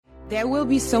There will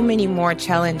be so many more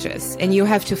challenges and you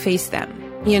have to face them,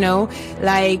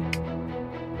 like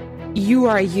you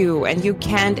are you and you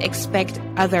can't expect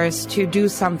others to do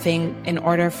something in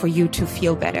order for you to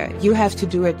feel better. You have to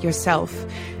do it yourself.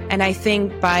 And I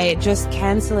think by just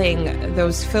canceling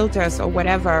those filters or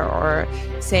whatever, or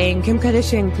saying, Kim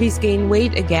Kardashian, please gain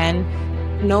weight again.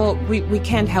 No, we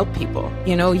can't help people.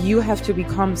 You have to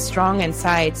become strong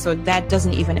inside so that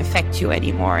doesn't even affect you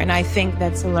anymore. And I think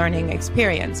that's a learning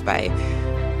experience by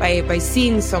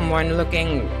seeing someone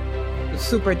looking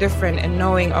super different and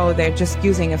knowing, oh, they're just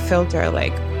using a filter,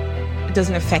 like it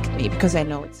doesn't affect me because I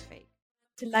know it's fake.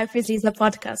 To Life with Lisa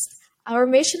podcast. Our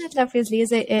mission at Life with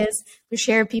Lisa is to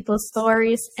share people's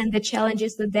stories and the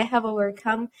challenges that they have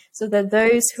overcome so that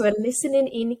those who are listening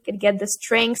in can get the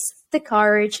strength, the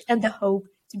courage, and the hope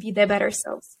to be their better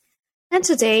selves. And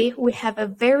today we have a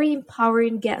very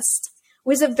empowering guest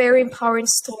with a very empowering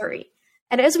story.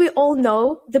 And as we all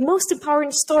know, the most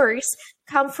empowering stories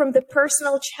come from the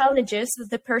personal challenges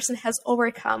that the person has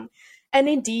overcome. And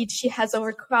indeed, she has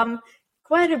overcome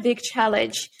quite a big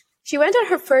challenge. She went on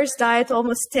her first diet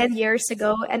almost 10 years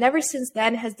ago, and ever since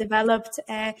then has developed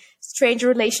strange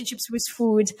relationships with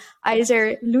food,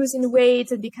 either losing weight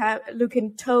and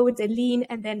looking toned and lean,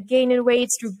 and then gaining weight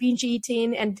through binge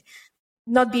eating and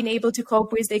not being able to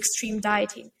cope with the extreme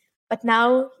dieting. But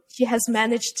now she has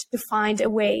managed to find a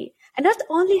way. And not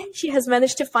only she has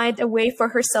managed to find a way for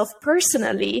herself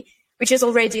personally, which is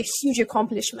already a huge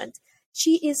accomplishment,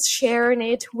 she is sharing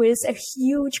it with a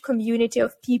huge community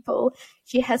of people.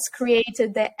 She has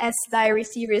created the S Diary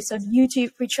series on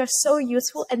YouTube, which are so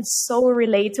useful and so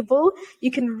relatable. You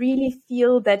can really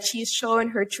feel that she's showing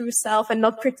her true self and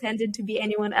not pretending to be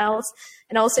anyone else.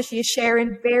 And also she is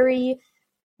sharing very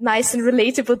nice and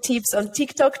relatable tips on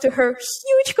TikTok to her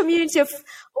huge community of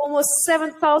almost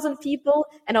 7,000 people,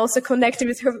 and also connected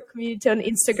with her community on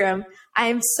Instagram. I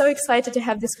am so excited to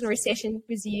have this conversation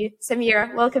with you.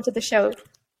 Samira, welcome to the show.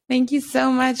 Thank you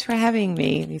so much for having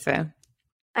me, Lisa.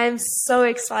 I'm so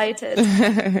excited.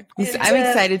 I'm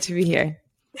excited to be here.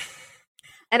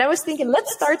 And I was thinking,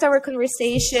 let's start our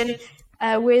conversation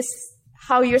with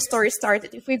how your story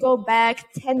started. If we go back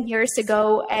 10 years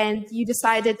ago and you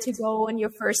decided to go on your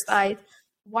first diet,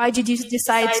 why did you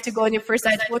decide to go on your first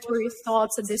diet? What were your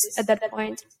thoughts at that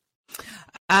point?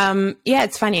 Yeah,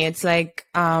 it's funny. It's like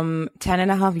 10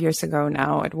 and a half years ago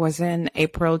now. It was in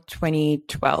April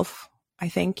 2012, I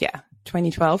think. Yeah,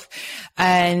 2012.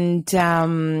 And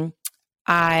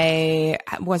I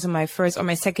was in my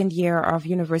second year of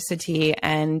university,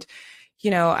 and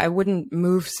I wouldn't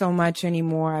move so much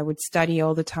anymore. I would study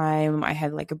all the time. I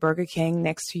had like a Burger King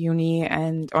next to uni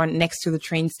or next to the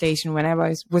train station. Whenever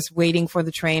I was waiting for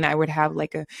the train, I would have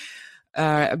like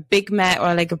a Big Mac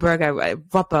or like a burger, a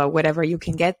Whopper, whatever you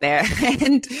can get there.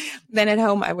 And then at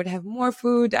home, I would have more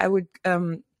food. I would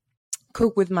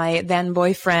cook with my then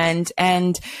boyfriend,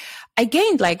 and I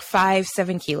gained like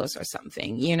 5-7 kilos or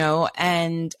something,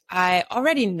 and I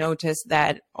already noticed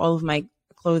that all of my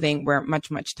clothing were much,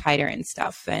 much tighter and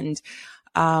stuff. And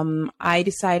I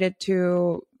decided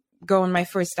to go on my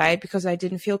first diet because I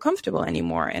didn't feel comfortable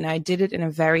anymore. And I did it in a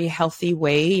very healthy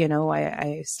way.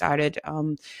 I started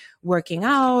working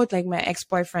out. Like my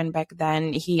ex-boyfriend back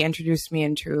then, he introduced me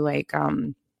into like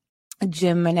a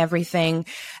gym and everything.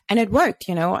 And it worked.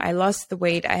 I lost the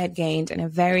weight I had gained in a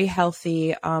very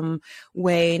healthy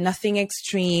way, nothing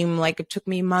extreme. Like it took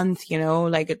me a month,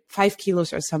 like 5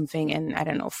 kilos or something, and I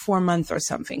don't know, 4 months or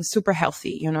something, super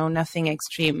healthy, nothing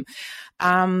extreme.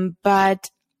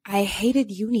 But I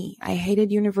hated uni. I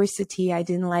hated university. I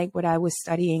didn't like what I was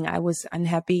studying. I was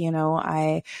unhappy.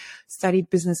 I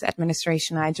studied business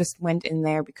administration. I just went in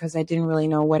there because I didn't really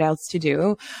know what else to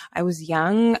do. I was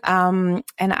young, and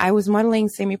I was modeling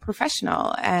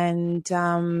semi-professional, and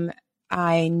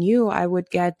I knew I would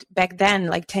get, back then,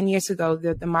 like 10 years ago,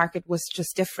 the market was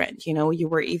just different. You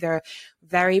were either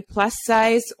very plus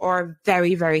size or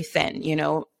very, very thin.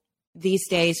 These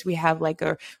days we have like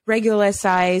a regular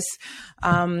size.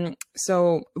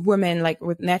 So women like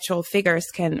with natural figures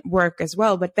can work as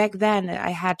well. But back then I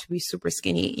had to be super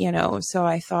skinny, so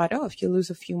I thought, if you lose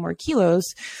a few more kilos,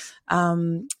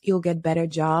 you'll get better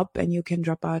job and you can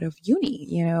drop out of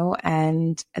uni,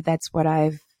 and that's what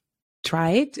I've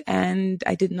tried, and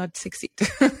I did not succeed.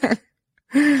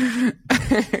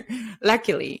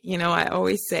 Luckily, I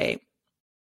always say,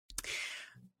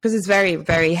 because it's very,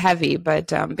 very heavy,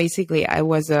 but basically I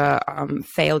was a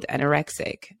failed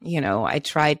anorexic. I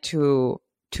tried to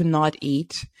not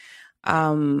eat,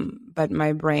 but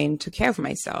my brain took care of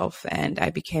myself, and I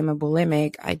became a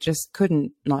bulimic. I just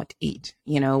couldn't not eat,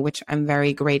 which I'm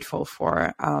very grateful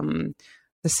for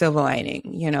the silver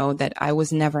lining, that I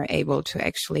was never able to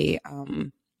actually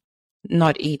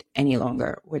not eat any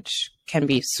longer, which can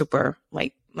be super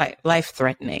like life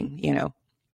threatening,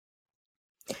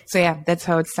 So yeah, that's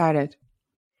how it started.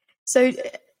 So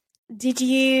did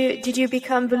you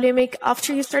become bulimic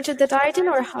after you started the dieting,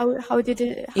 or how did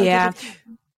it?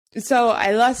 So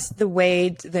I lost the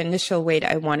initial weight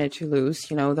I wanted to lose,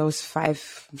 those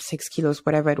 5-6 kilos,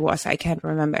 whatever it was. I can't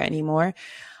remember anymore.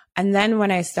 And then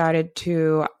when I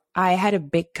I had a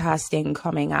big casting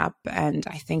coming up, and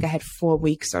I think I had 4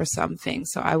 weeks or something.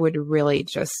 So I would really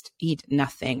just eat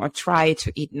nothing or try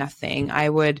to eat nothing. I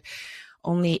would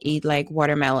only eat like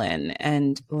watermelon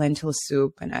and lentil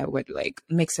soup, and I would like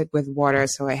mix it with water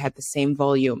so I had the same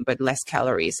volume but less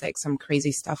calories, like some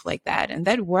crazy stuff like that. And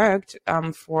that worked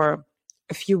for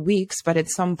a few weeks, but at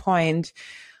some point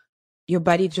your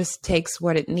body just takes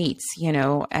what it needs,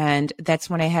 and that's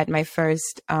when I had my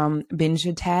first binge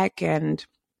attack. And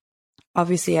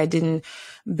obviously I didn't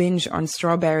binge on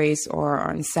strawberries or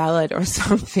on salad or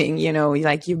something,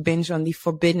 like you binge on the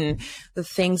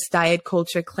things diet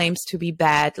culture claims to be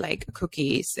bad, like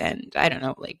cookies and I don't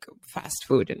know, like fast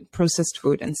food and processed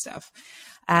food and stuff.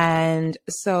 And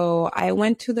so I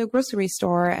went to the grocery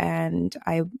store and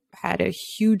I had a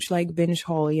huge like binge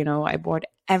haul, I bought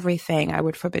everything I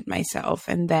would forbid myself.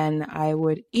 And then I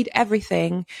would eat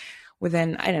everything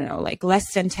within, I don't know, like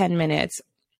less than 10 minutes.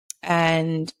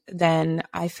 And then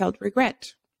I felt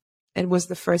regret. It was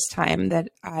the first time that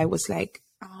I was like,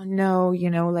 oh no,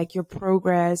 like your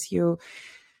progress,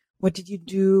 what did you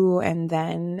do? And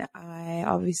then I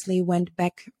obviously went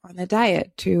back on a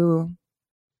diet to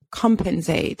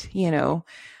compensate,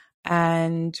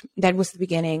 and that was the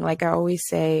beginning. Like I always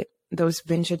say, those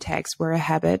binge attacks were a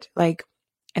habit, like,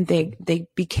 and they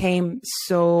became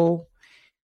so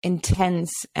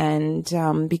intense.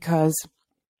 And because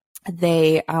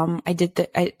I did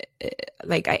I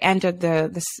entered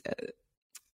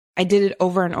I did it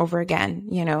over and over again.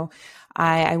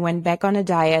 I went back on a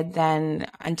diet then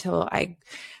until I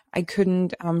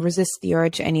couldn't resist the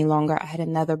urge any longer. I had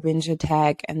another binge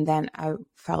attack, and then I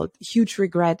felt huge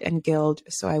regret and guilt.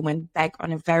 So I went back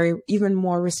on a even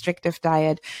more restrictive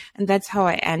diet. And that's how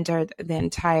I entered the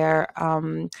entire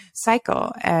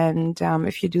cycle. And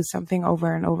if you do something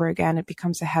over and over again, it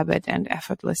becomes a habit and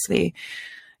effortlessly,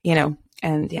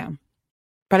 and yeah.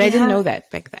 But I didn't know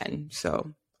that back then.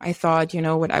 So I thought,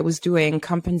 what I was doing,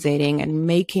 compensating and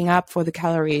making up for the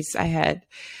calories I had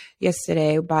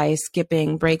yesterday by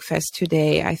skipping breakfast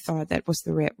today, I thought that was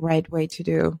the right way to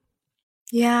do.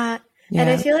 Yeah. And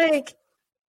I feel like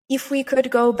if we could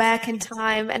go back in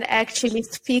time and actually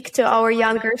speak to our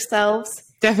younger selves,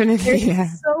 definitely,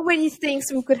 there's so many things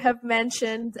we could have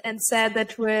mentioned and said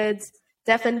that would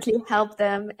definitely help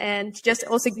them, and just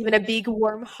also giving a big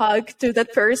warm hug to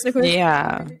that person who's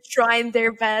trying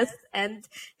their best and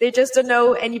they just don't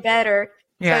know any better.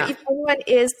 Yeah. So if anyone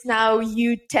is now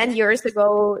 10 years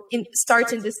ago in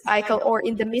starting this cycle or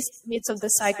in the midst of the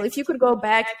cycle, if you could go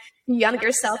back to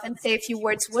younger self and say a few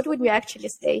words, what would you actually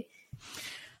say?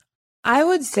 I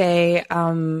would say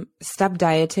stop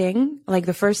dieting. Like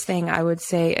the first thing I would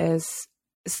say is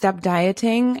stop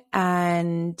dieting,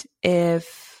 and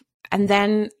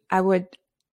then I would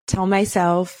tell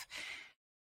myself,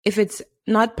 if it's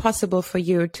not possible for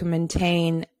you to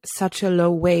maintain such a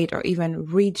low weight or even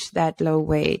reach that low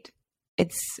weight,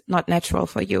 it's not natural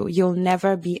for you. You'll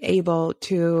never be able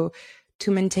to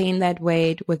maintain that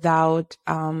weight without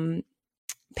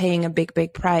paying a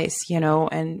big price,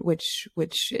 and which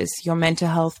is your mental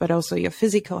health, but also your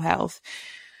physical health.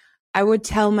 I would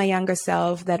tell my younger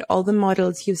self that all the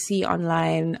models you see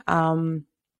online,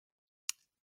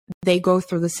 they go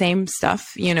through the same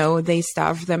stuff, they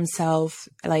starve themselves.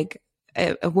 Like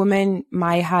a woman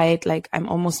my height, like I'm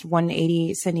almost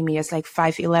 180 centimeters, like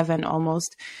 5'11"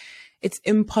 almost. It's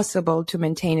impossible to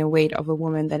maintain a weight of a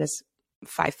woman that is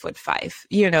 5'5",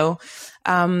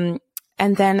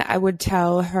 and then I would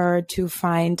tell her to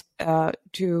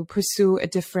to pursue a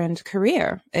different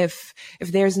career. If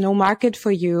there's no market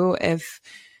for you,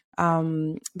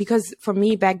 because for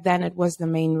me back then it was the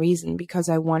main reason, because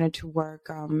I wanted to work,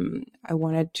 I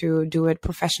wanted to do it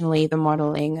professionally, the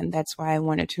modeling, and that's why I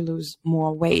wanted to lose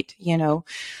more weight,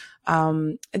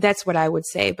 that's what I would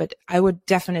say. But I would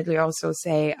definitely also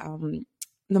say,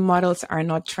 the models are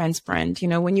not transparent.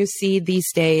 When you see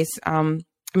these days, I'm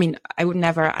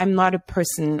not a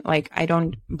person, like, I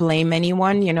don't blame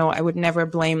anyone, I would never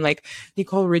blame like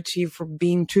Nicole Richie for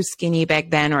being too skinny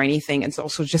back then or anything. It's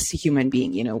also just a human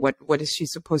being, what is she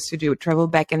supposed to do? Travel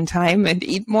back in time and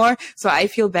eat more? So I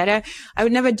feel better. I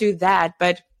would never do that.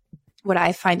 But what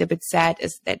I find a bit sad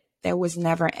is that there was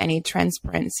never any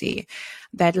transparency,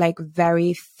 that like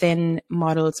very thin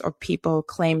models or people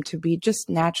claim to be just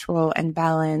natural and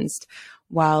balanced,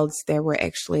 whilst they were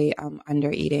actually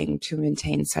under eating to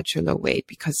maintain such a low weight,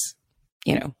 because,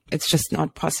 you know, it's just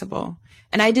not possible.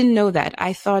 And I didn't know that.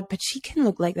 I thought, but she can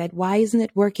look like that. Why isn't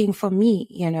it working for me?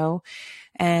 You know,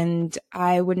 and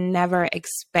I would never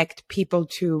expect people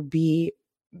to be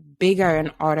bigger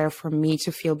in order for me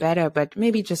to feel better, but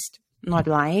maybe just not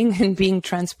lying and being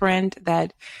transparent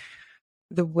that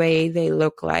the way they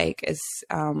look like is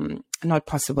not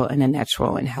possible in a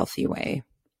natural and healthy way.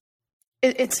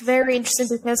 It's very interesting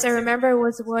because I remember I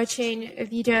was watching a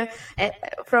video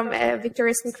from a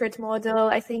Victoria's Secret model.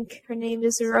 I think her name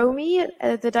is Romy,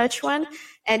 the Dutch one.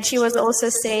 And she was also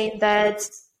saying that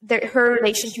her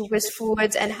relationship with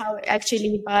food and how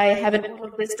actually by having all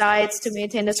of these diets to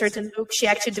maintain a certain look, she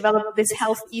actually developed these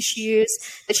health issues,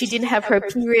 that she didn't have her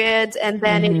period. And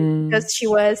then because she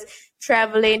was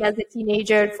traveling as a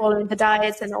teenager, following the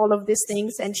diets and all of these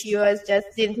things, and she was just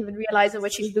didn't even realize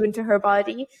what she was doing to her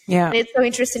body. Yeah. And it's so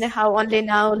interesting how only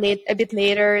now, a bit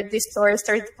later, this story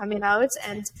started coming out,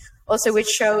 and also which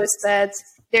shows that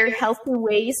there are healthy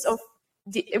ways of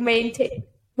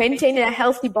maintaining a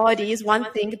healthy body is one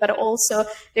thing, but also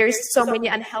there's so many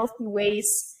unhealthy ways.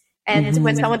 And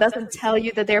when someone doesn't tell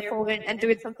you that they're following and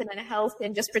doing something unhealthy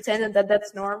and just pretending that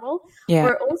that's normal,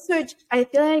 or also I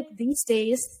feel like these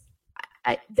days,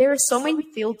 there are so many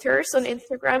filters on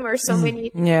Instagram or so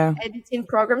many editing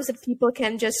programs that people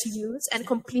can just use and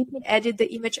completely edit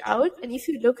the image out. And if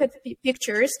you look at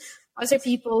pictures, other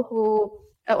people who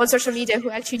on social media who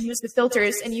actually use the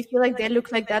filters, and you feel like they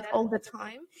look like that all the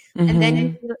time. And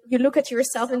then you look at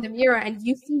yourself in the mirror and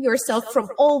you see yourself from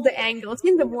all the angles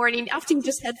in the morning after you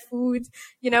just had food,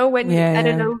 you know, when I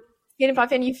don't know, feeling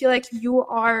puffy, and you feel like you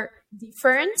are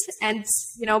different, and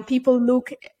you know, people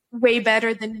look way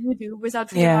better than you do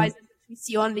without realizing that we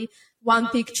see only one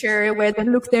picture where they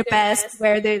look their best,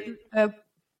 where they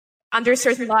under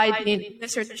certain light in a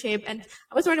certain shape. And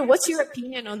I was wondering, what's your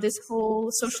opinion on this whole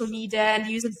social media and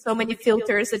using so many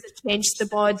filters that change the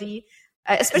body,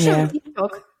 especially on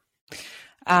TikTok?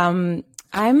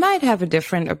 I might have a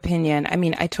different opinion. I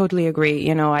mean, I totally agree.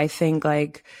 You know, I think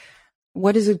like,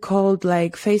 what is it called?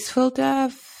 Like face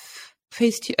filter?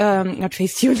 Not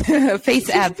Facetune,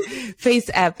 Face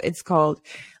app, it's called.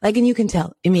 Like, and you can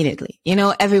tell immediately, you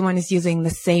know, everyone is using the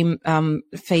same,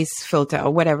 face filter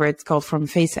or whatever it's called from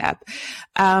Face app.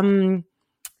 And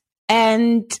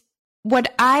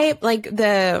what I like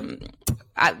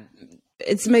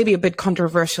it's maybe a bit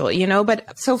controversial, you know,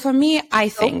 but so for me, I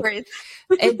think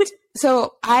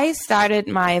so I started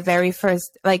my very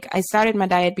first, I started my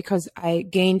diet because I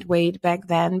gained weight back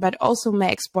then, but also my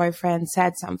ex-boyfriend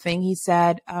said something. He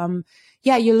said,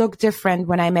 yeah, you look different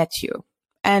when I met you.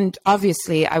 And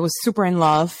obviously I was super in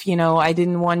love, you know, I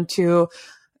didn't want to,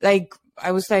 I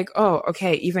was like, oh,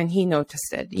 okay, even he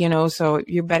noticed it, you know, so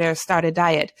you better start a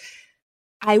diet.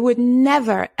 I would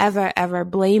never, ever, ever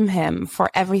blame him for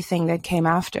everything that came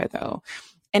after, though.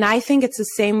 And I think it's the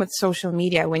same with social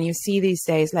media. When you see these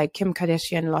days, like Kim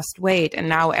Kardashian lost weight and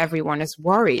now everyone is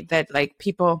worried that like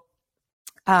people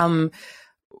want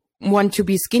to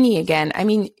be skinny again. I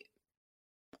mean,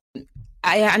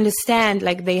 I understand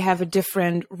like they have a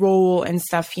different role and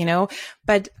stuff, you know,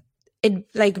 but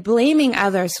blaming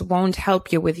others won't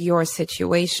help you with your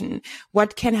situation.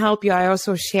 What can help you? I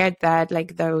also shared that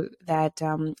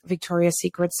that Victoria's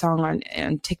Secret song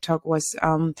on TikTok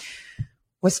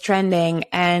was trending,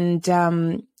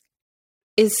 and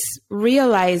is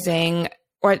realizing,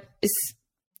 or is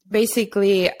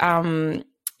basically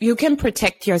you can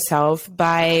protect yourself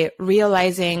by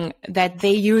realizing that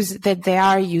they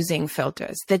are using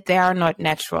filters, that they are not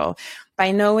natural, by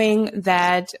knowing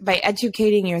that, by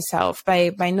educating yourself,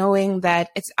 by knowing that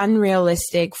it's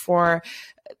unrealistic for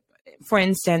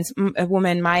instance, a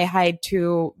woman my height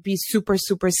to be super,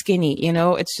 super skinny, you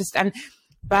know, it's just,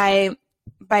 by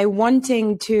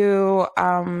wanting to,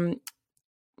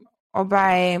 or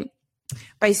by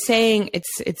saying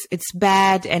it's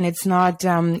bad and it's not,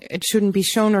 it shouldn't be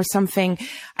shown or something,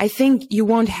 I think you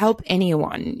won't help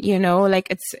anyone, you know,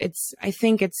 like I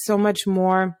think it's so much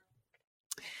more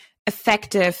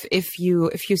effective if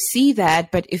you see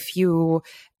that, but if you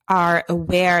are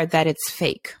aware that it's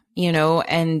fake, you know,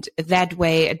 and that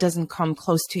way it doesn't come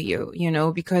close to you, you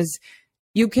know, because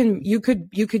you could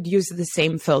use the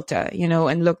same filter, you know,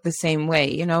 and look the same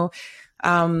way, you know.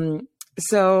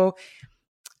 So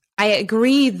I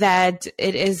agree that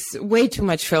it is way too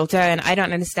much filter, and I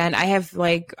don't understand.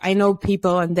 I know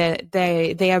people and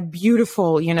they are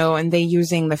beautiful, you know, and they're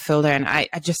using the filter, and I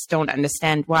just don't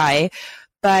understand why.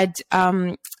 But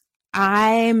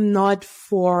I'm not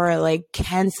for like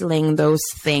canceling those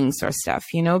things or stuff,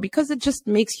 because it just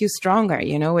makes you stronger,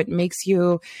 it makes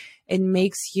you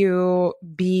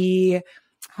be,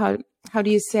 how do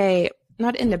you say,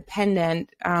 not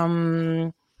independent,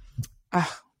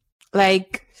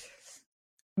 like,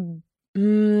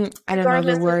 I don't know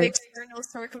the word. Regardless of external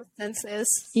circumstances.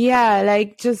 Yeah,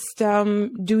 like just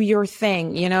do your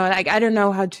thing, like I don't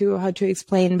know how to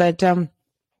explain, but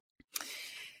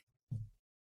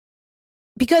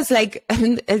because like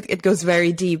it goes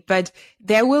very deep, but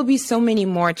there will be so many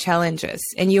more challenges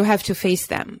and you have to face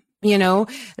them,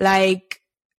 like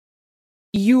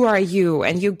you are you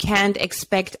and you can't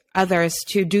expect others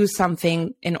to do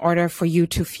something in order for you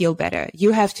to feel better.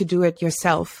 You have to do it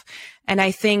yourself. And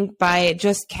I think by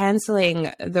just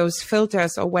canceling those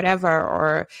filters or whatever,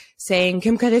 or saying,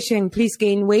 Kim Kardashian, please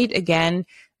gain weight again.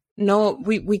 No,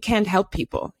 we can't help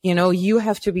people. You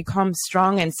have to become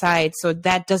strong inside so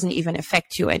that doesn't even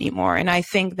affect you anymore. And I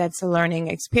think that's a learning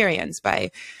experience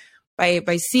by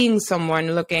seeing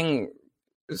someone looking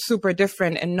super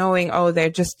different and knowing, oh, they're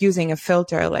just using a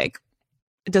filter, like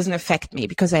it doesn't affect me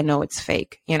because I know it's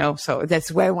fake, so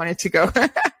that's where I wanted to go.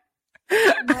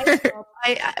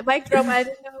 Mic drop, I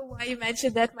don't know why you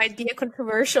mentioned that might be a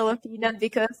controversial opinion,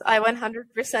 because I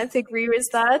 100% agree with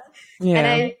that. Yeah. And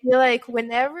I feel like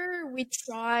whenever we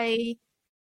try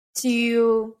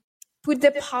to put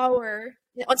the power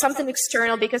on something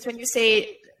external, because when you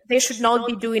say they should not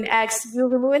be doing X, you're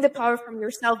removing the power from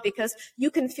yourself, because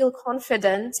you can feel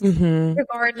confident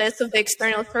regardless of the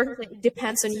external circumstance. It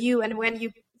depends on you. And when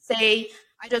you say,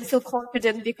 I don't feel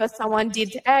confident because someone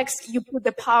did X, you put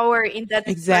the power in that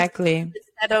exactly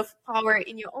instead of power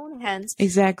in your own hands.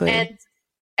 Exactly. And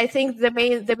I think the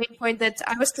main point that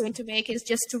I was trying to make is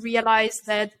just to realize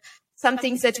that some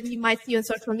things that we might see on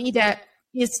social media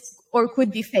is or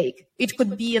could be fake. It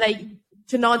could be like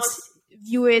to not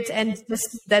view it and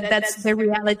just that's the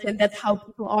reality and that's how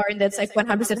people are and that's like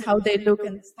 100% how they look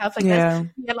and stuff like that.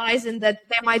 Realizing that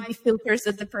there might be filters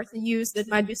that the person used, that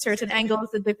might be certain angles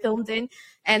that they filmed in,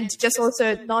 and just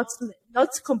also not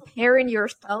comparing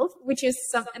yourself, which is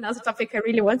another topic I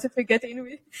really wanted to get in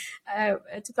with,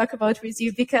 to talk about with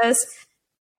you, because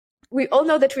we all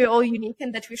know that we're all unique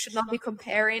and that we should not be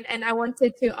comparing. And I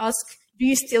wanted to ask, do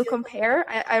you still compare?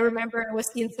 I remember I was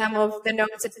seeing some of the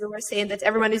notes that you were saying that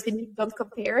everyone is unique, don't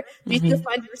compare. Do you still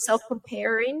find yourself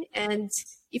comparing? And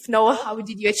if no, how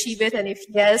did you achieve it? And if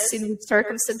yes, in which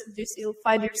circumstances do you still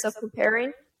find yourself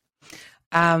comparing?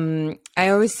 I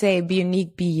always say be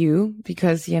unique, be you,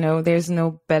 because, there's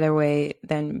no better way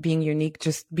than being unique,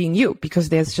 just being you, because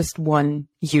there's just one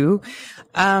you.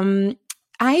 I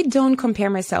don't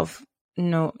compare myself.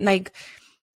 No,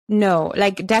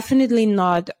 definitely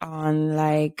not on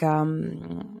like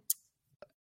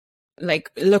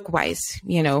look wise,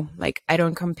 like I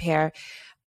don't compare.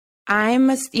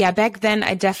 Back then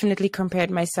I definitely compared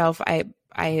myself. I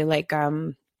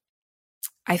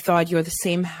thought you're the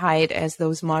same height as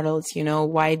those models,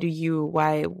 why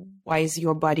is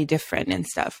your body different and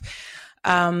stuff.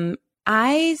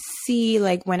 I see,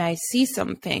 like, when I see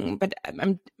something, but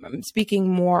I'm speaking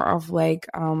more of like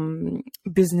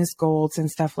business goals and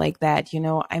stuff like that,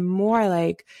 I'm more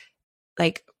like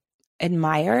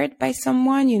admired by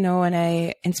someone, and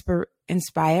I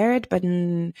inspired, but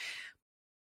in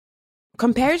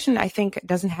comparison, I think it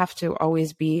doesn't have to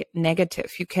always be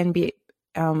negative. You can be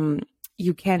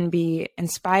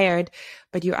inspired,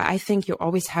 but I think you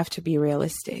always have to be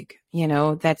realistic.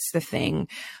 That's the thing.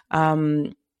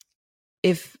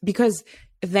 Because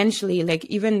eventually, like,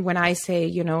 even when I say,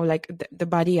 like the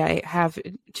body I have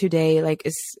today, like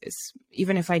is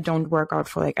even if I don't work out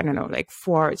for like, I don't know, like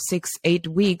 4, 6, 8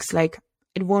 weeks, like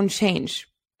it won't change.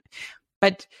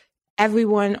 But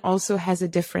everyone also has a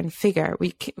different figure.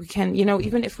 We can,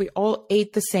 even if we all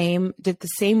ate the same, did the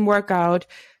same workout,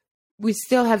 we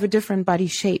still have a different body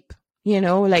shape.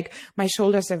 Like my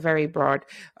shoulders are very broad,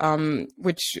 but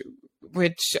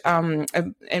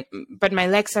my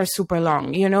legs are super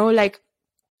long, like,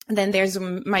 then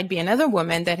might be another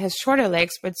woman that has shorter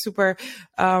legs, but super,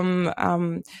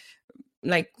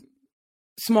 like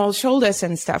small shoulders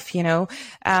and stuff,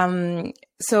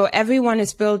 so everyone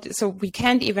is built, so we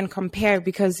can't even compare,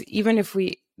 because even if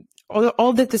we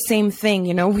all did the same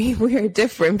thing, we're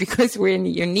different because we're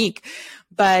unique.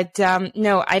 But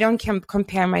no, I don't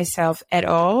compare myself at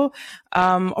all.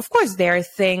 Of course, there are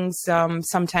things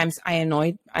sometimes I'm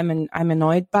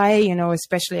annoyed by,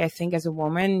 especially I think as a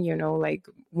woman, like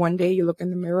one day you look in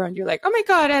the mirror and you're like, oh my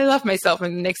God, I love myself.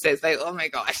 And the next day it's like, oh my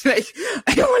gosh, like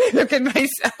I don't want to look at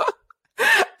myself.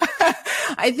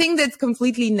 I think that's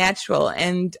completely natural.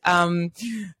 And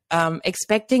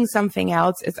expecting something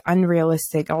else is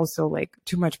unrealistic. Also, like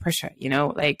too much pressure,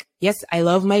 like, yes, I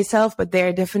love myself, but there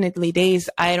are definitely days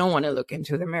I don't want to look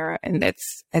into the mirror, and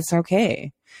that's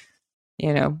okay.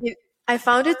 I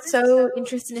found it so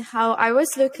interesting how I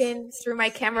was looking through my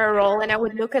camera roll and I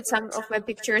would look at some of my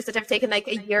pictures that I've taken like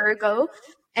a year ago.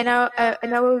 And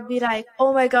I would be like,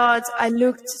 oh my God, I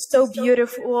looked so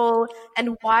beautiful.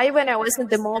 And why, when I was in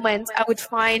the moment, I would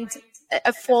find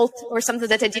a fault or something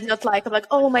that I did not like. I'm like,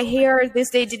 oh, my hair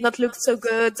this day did not look so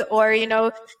good, or,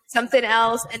 something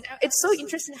else. And it's so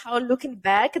interesting how, looking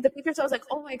back at the pictures, I was like,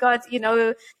 oh my God,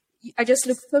 I just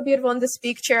looked so beautiful in this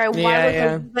picture. Why was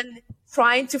I even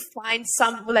trying to find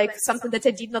something that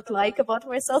I did not like about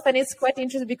myself? And it's quite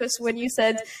interesting because when you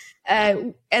said,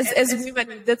 as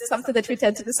women, that's something that we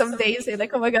tend to do some days. You're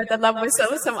like, oh my God, I love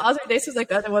myself. Some other days, it's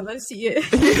like, I don't want to see it.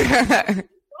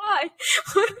 Why?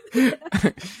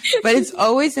 But it's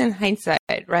always in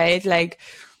hindsight, right? Like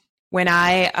when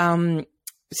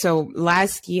so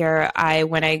last year,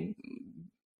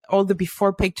 all the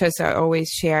before pictures I always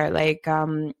share, like,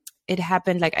 it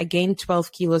happened, like I gained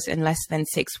 12 kilos in less than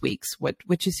 6 weeks,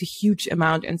 which is a huge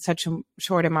amount in such a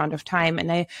short amount of time.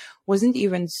 And I wasn't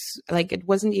even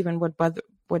what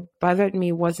bothered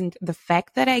me wasn't the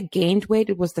fact that I gained weight.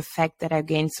 It was the fact that I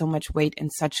gained so much weight in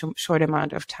such a short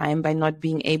amount of time by not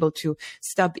being able to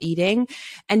stop eating.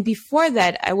 And before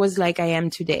that, I was like I am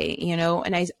today,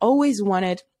 and I always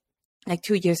wanted, like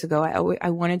 2 years ago, I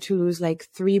wanted to lose like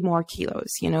 3 more kilos,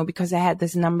 because I had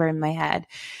this number in my head.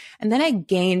 And then I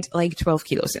gained like 12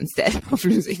 kilos instead of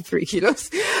losing 3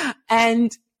 kilos.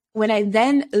 And when I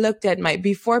then looked at my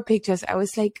before pictures, I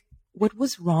was like, what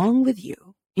was wrong with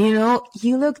you?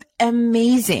 You looked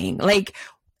amazing, like,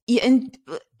 and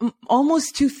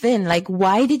almost too thin. Like,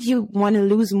 why did you want to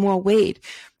lose more weight?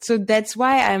 So that's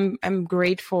why I'm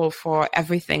grateful for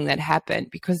everything that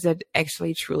happened, because that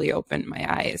actually truly opened my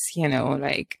eyes.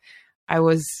 Like I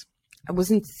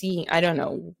wasn't seeing, I don't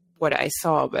know what I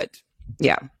saw, but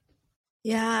yeah.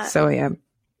 Yeah. So yeah.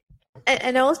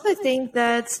 And I also think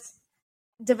that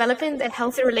developing a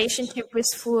healthy relationship with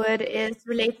food is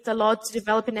related a lot to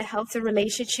developing a healthy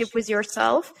relationship with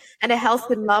yourself and a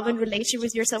healthy love and relationship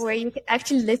with yourself, where you can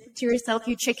actually listen to yourself,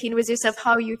 you check in with yourself,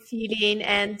 how you're feeling,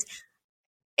 and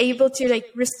able to like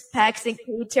respect and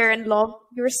cater and love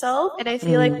yourself. And I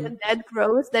feel like when that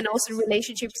grows, then also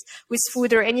relationships with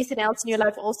food or anything else in your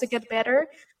life also get better.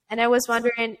 And I was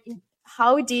wondering,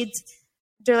 how did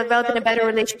developing a better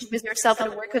relationship with yourself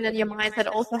and working on your mind that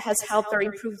also has helped or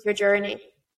improved your journey?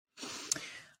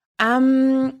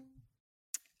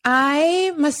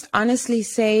 I must honestly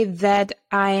say that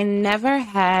I never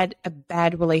had a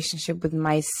bad relationship with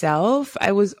myself.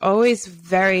 I was always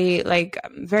very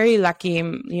lucky.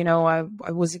 I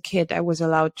was a kid. I was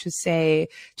allowed to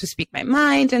speak my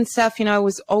mind and stuff. I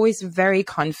was always very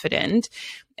confident.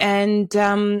 And,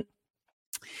 but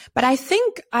I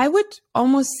think I would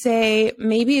almost say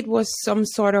maybe it was some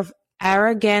sort of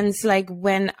arrogance, like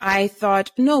when I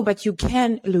thought, no, but you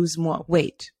can lose more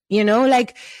weight,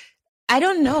 like, I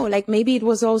don't know, like maybe it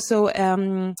was also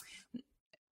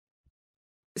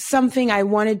something I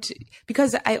wanted to,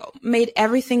 because I made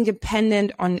everything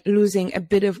dependent on losing a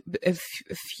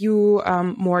few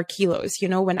more kilos.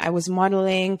 When I was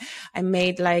modeling, I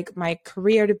made like my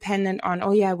career dependent on,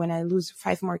 oh yeah, when I lose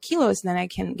 5 more kilos, then I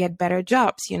can get better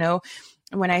jobs.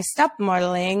 When I stopped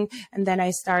modeling and then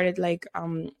I started like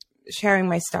sharing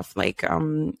my stuff, like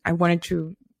I wanted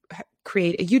to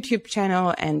create a YouTube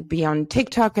channel and be on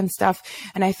TikTok and stuff.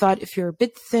 And I thought, if you're a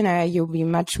bit thinner, you'll be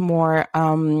much more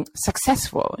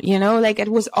successful. Like it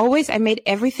was always, I made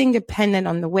everything dependent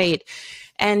on the weight.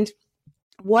 And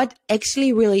what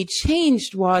actually really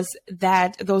changed was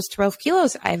that those 12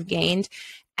 kilos I've gained,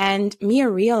 and me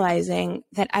realizing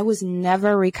that I was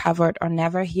never recovered or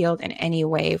never healed in any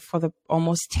way for the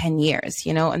almost 10 years,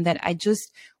 and that I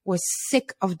just was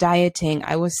sick of dieting.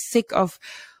 I was sick of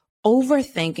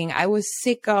overthinking. I was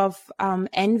sick of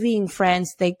envying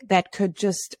friends that could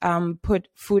just put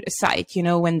food aside,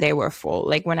 when they were full.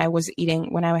 Like when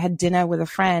I had dinner with a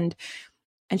friend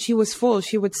and she was full,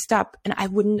 she would stop and I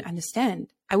wouldn't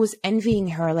understand. I was envying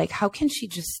her. Like, how can she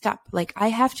just stop? Like, I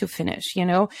have to finish,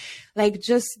 like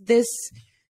just this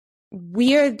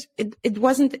weird,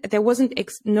 there wasn't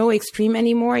no extreme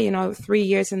anymore. 3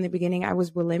 years in the beginning, I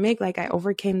was bulimic. Like I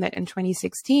overcame that in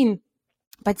 2016.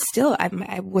 But still,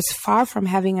 I was far from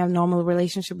having a normal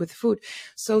relationship with food.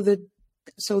 So the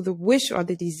wish or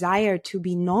the desire to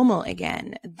be normal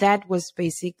again, that was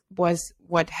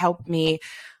what helped me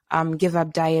give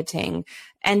up dieting.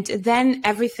 And then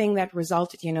everything that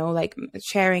resulted, like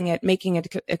sharing it, making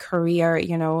it a career,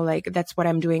 like that's what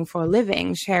I'm doing for a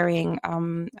living, sharing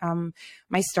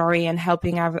my story and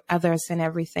helping others and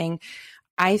everything.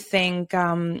 I think,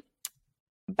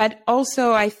 but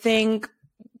also I think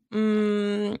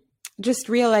just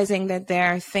realizing that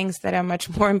there are things that are much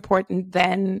more important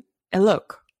than a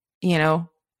look, than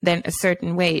a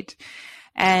certain weight.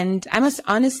 And I must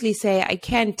honestly say, I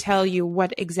can't tell you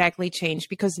what exactly changed,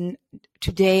 because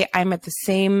today I'm at the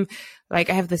same, I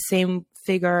have the same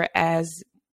figure as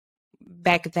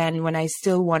back then when I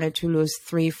still wanted to lose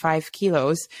 3-5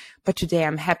 kilos. But today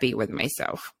I'm happy with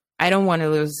myself. I don't want to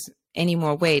lose any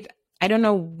more weight. I don't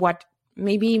know what,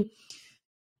 maybe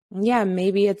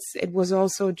it was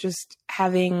also just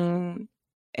having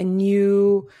a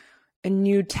new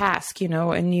task,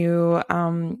 a new,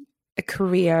 a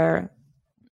career,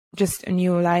 just a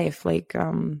new life. I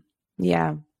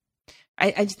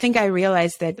think I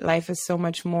realized that life is so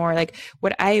much more.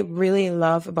 What I really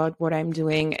love about what I'm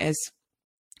doing is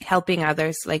helping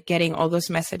others, getting all those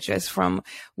messages from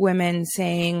women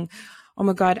saying, oh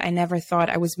my God, I never thought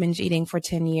I was binge eating for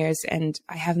 10 years. And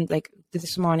I haven't,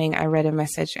 this morning I read a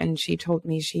message and she told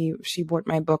me she bought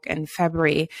my book in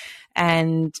February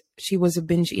and she was a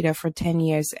binge eater for 10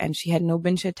 years and she had no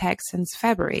binge attacks since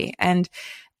February. And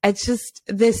it's just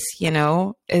this,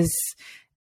 is,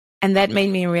 and that made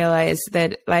me realize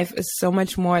that life is so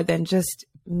much more than just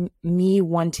me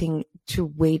wanting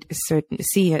to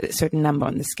see a certain number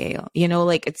on the scale,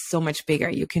 it's so much bigger.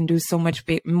 You can do so much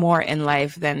more in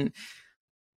life than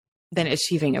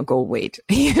achieving a goal weight,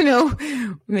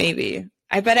 maybe.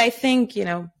 But I think,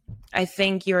 I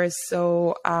think you're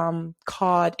so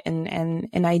caught in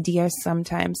ideas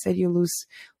sometimes that you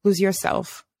lose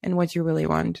yourself and what you really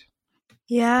want.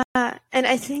 Yeah. And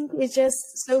I think it's just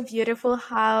so beautiful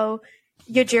how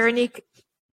your journey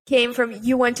came from,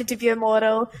 you wanted to be a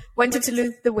model, wanted to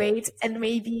lose the weight, and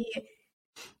maybe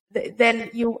then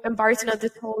you embarked on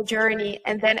this whole journey,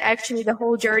 and then actually the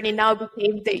whole journey now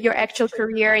became your actual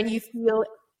career, and you feel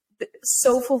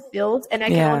so fulfilled. And I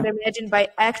can only imagine by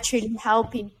actually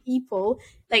helping people,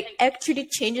 actually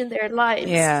changing their lives.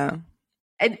 Yeah.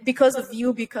 And because of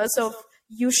you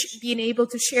being able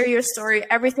to share your story,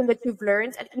 everything that you've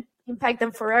learned, and impact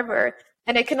them forever.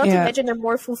 And I cannot imagine a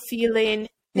more fulfilling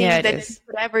thing that you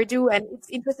could ever do. And it's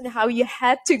interesting how you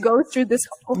had to go through this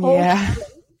whole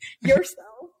yourself.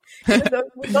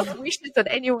 We don't wish it on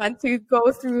anyone to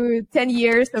go through 10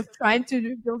 years of trying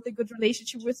to build a good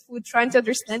relationship with food, trying to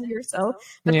understand yourself.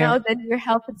 But now that you're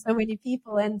helping so many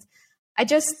people. And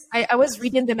I was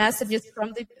reading the messages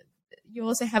from you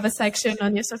also have a section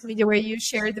on your social media where you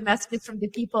share the messages from the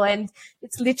people, and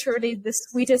it's literally the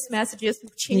sweetest messages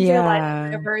that change your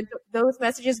life forever. Those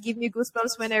messages give me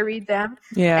goosebumps when I read them.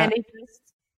 Yeah. And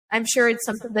I'm sure it's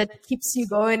something that keeps you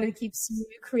going and keeps you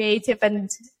creative, and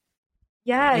it's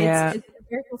a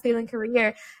very fulfilling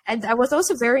career. And I was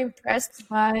also very impressed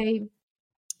by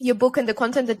your book and the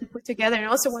content that you put together, and I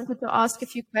also wanted to ask a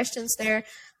few questions there.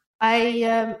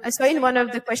 I saw in one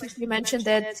of the questions you mentioned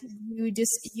that you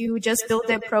just build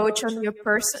the approach on your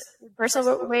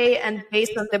personal way and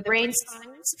based on the brain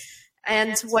science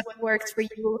and what worked for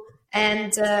you.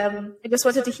 And I just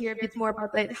wanted to hear a bit more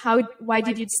about why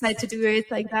did you decide to do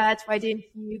it like that? Why didn't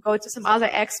you go to some other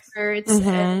experts? Mm-hmm.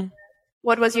 And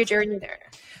what was your journey there?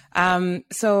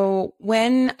 So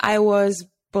when I was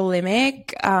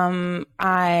bulimic,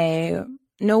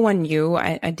 no one knew.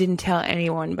 I didn't tell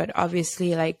anyone, but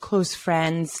obviously close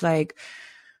friends,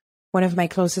 one of my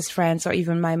closest friends or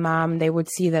even my mom, they would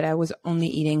see that I was only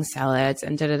eating salads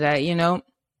and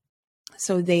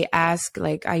So they ask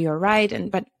are you all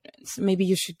right? But maybe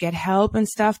you should get help and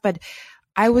stuff. But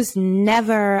I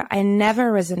never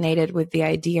resonated with the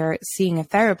idea of seeing a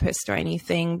therapist or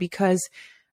anything, because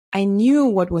I knew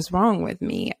what was wrong with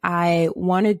me. I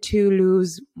wanted to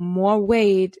lose more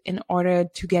weight in order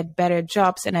to get better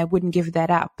jobs, and I wouldn't give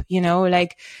that up.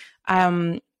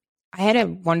 I had a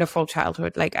wonderful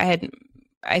childhood.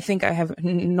 I think I have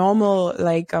normal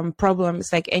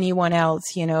problems like anyone else,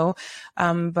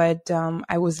 but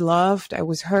I was loved. I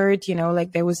was heard,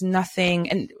 there was nothing.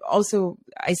 And also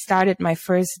I started my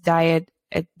first diet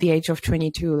at the age of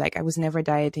 22. I was never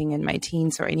dieting in my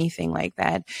teens or anything like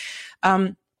that.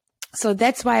 So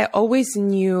that's why I always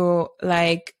knew,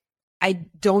 I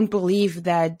don't believe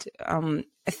that a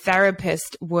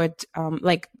therapist would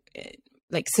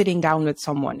sitting down with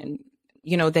someone and,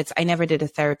 I never did a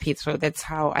therapy. So that's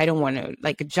how, I don't want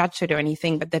to judge it or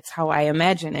anything, but that's how I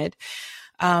imagine it.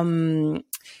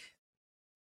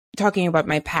 talking about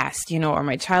my past, or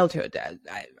my childhood.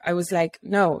 I was like,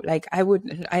 no, like I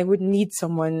would need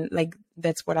someone, like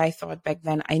that's what I thought back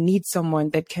then. I need someone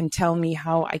that can tell me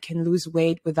how I can lose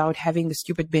weight without having the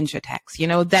stupid binge attacks.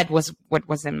 That was what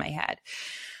was in my head.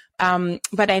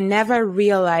 But I never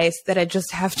realized that I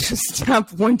just have to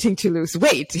stop wanting to lose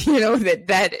weight,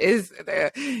 that is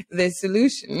the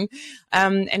solution.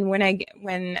 And when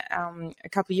a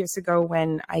couple of years ago,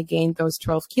 when I gained those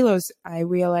 12 kilos, I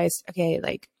realized, okay,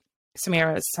 like,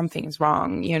 Samira, something is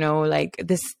wrong, like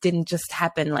this didn't just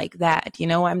happen like that.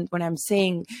 When I'm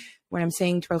saying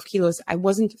 12 kilos, I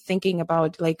wasn't thinking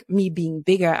about like me being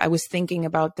bigger. I was thinking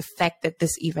about the fact that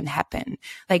this even happened.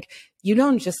 Like, you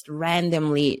don't just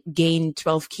randomly gain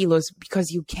 12 kilos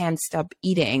because you can't stop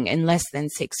eating in less than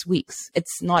 6 weeks.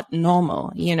 It's not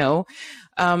normal,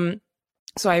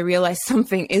 So I realized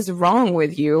something is wrong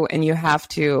with you, and you have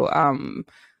to,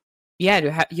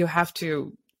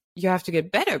 you have to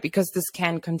get better, because this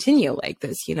can't continue like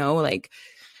this, like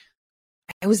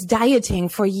I was dieting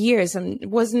for years, and it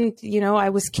wasn't, I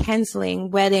was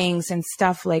canceling weddings and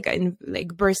stuff, like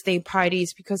birthday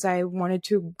parties, because I wanted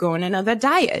to go on another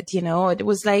diet. It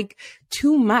was like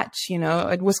too much,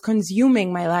 it was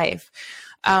consuming my life.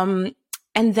 And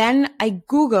then I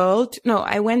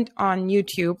went on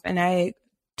YouTube and I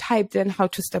typed in how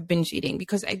to stop binge eating,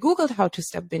 because I Googled how to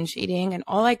stop binge eating, and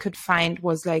all I could find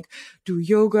was like, do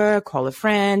yoga, call a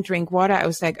friend, drink water. I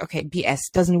was like, okay, BS,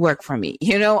 doesn't work for me.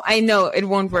 I know it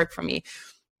won't work for me.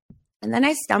 And then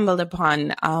I stumbled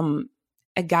upon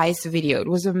a guy's video. It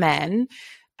was a man,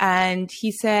 and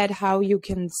he said how you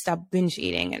can stop binge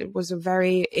eating. And it was a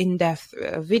very in-depth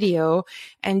video,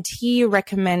 and he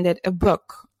recommended a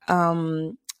book.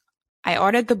 I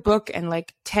ordered the book and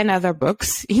like 10 other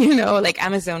books, like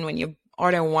Amazon, when you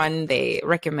order one, they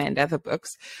recommend other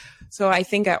books. So I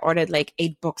think I ordered like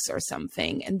 8 books or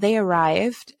something, and they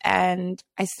arrived, and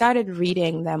I started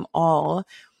reading them all.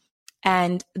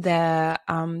 And the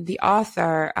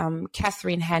author,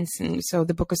 Catherine Hansen, so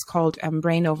the book is called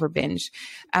Brain Over Binge.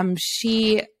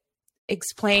 She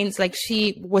explains, like,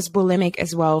 she was bulimic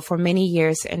as well for many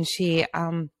years, and she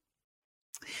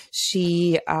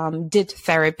did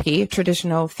therapy,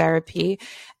 traditional therapy,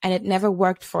 and it never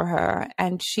worked for her.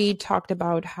 And she talked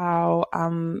about how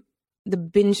the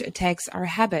binge attacks are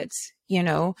habits,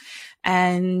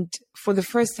 and for the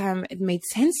first time it made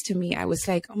sense to me. I was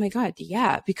like, oh my God,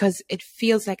 yeah, because it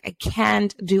feels like I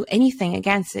can't do anything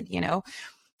against it,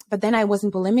 But then I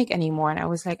wasn't bulimic anymore. And I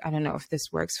was like, I don't know if this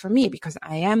works for me, because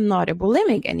I am not a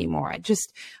bulimic anymore.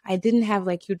 I didn't have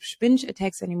like huge binge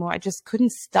attacks anymore. I just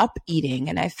couldn't stop eating,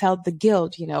 and I felt the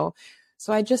guilt,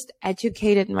 So I just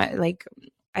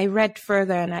I read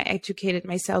further, and I educated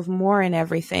myself more in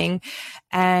everything.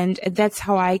 And that's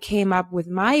how I came up with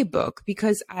my book,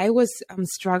 because I was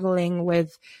struggling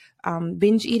with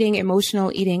binge eating,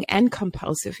 emotional eating, and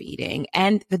compulsive eating,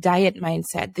 and the diet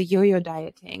mindset, the yo-yo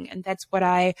dieting. And that's what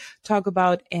I talk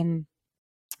about in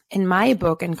my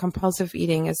book. And compulsive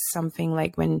eating is something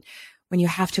like when you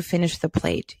have to finish the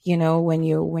plate, when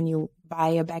you buy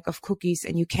a bag of cookies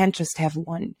and you can't just have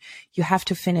one, you have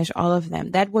to finish all of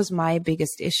them. That was my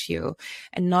biggest issue,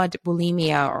 and not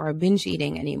bulimia or binge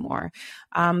eating anymore.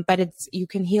 But you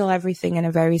can heal everything in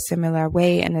a very similar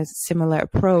way and a similar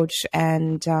approach.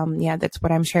 And that's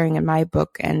what I'm sharing in my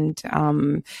book. And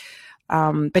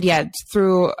but yeah,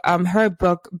 through her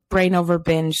book, Brain Over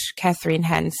Binge, Catherine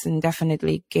Hansen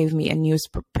definitely gave me a new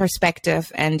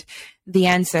perspective and the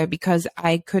answer, because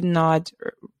I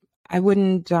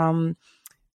wouldn't,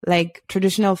 like,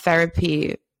 traditional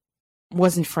therapy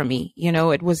wasn't for me,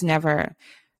 it never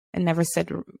set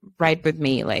right with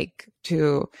me, like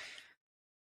to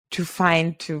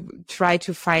try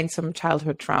to find some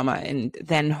childhood trauma and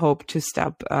then hope to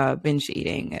stop binge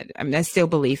eating. I still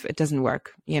believe it doesn't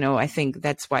work. I think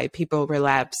that's why people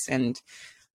relapse. And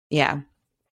yeah.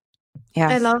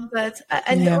 I love that.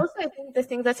 And also, I think the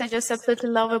thing that I just absolutely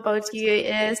love about you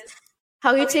is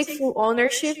how you take full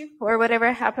ownership for whatever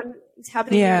is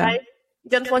happening in your life. You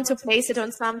don't want to place it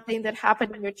on something that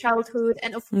happened in your childhood.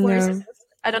 And of course,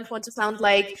 I don't want to sound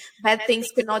like bad things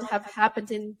could not have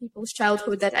happened in people's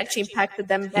childhood that actually impacted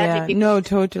them badly. Yeah, no,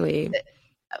 totally.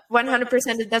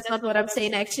 100%. That's not what I'm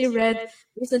saying. I actually read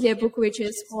recently a book which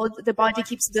is called The Body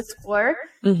Keeps the Score.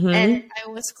 And I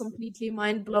was completely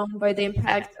mind blown by the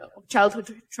impact of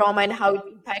childhood trauma and how it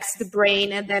impacts the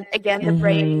brain. And then again, the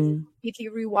brain is completely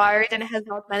rewired and has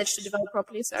not managed to develop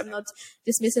properly. So I'm not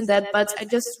dismissing that, but I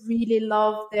just really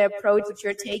love the approach that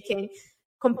you're taking.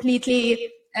 Completely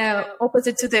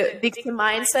opposite to the victim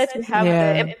mindset. You have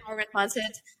the empowerment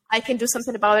mindset. I can do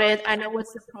something about it. I know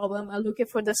what's the problem. I'm looking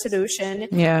for the solution.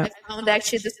 Yeah. I found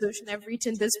actually the solution. I've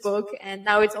written this book, and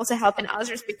now it's also helping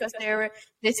others because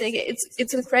they think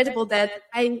it's incredible that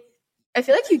I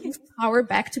feel like you give power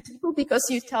back to people because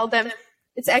you tell them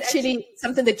it's actually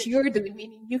something that you're doing,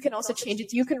 meaning you can also change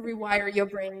it. You can rewire your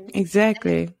brain.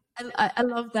 Exactly. I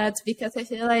love that because I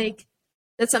feel like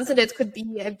that's something that could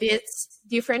be a bit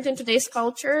different in today's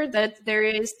culture, that there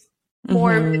is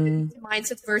more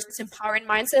mindset versus empowering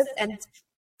mindset. And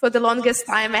for the longest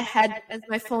time, I had as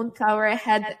my phone cover, I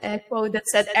had a quote that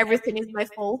said, "Everything is my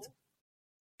fault."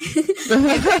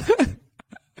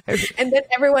 And then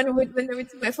everyone would, when they would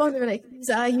see my phone, they were like,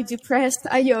 "Lisa, are you depressed?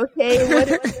 Are you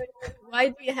okay? Why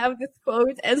do you have this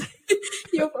quote as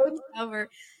your phone cover?"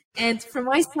 And from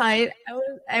my side,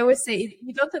 I would say,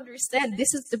 you don't understand.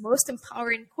 This is the most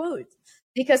empowering quote.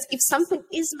 Because if something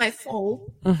is my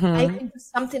fault, I can do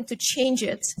something to change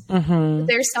it.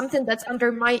 There's something that's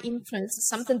under my influence,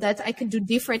 something that I can do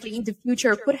differently in the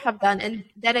future, could have done. And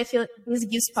then I feel this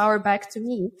gives power back to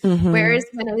me. Whereas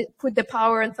when I put the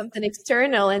power on something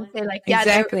external and say like, yeah,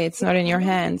 exactly, it's not in your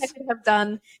hands. I could have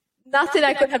done nothing.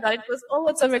 I could have done. It was all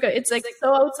what's on my God. It's like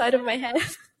so outside of my head.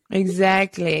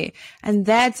 Exactly. And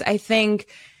that's, I think,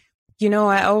 you know,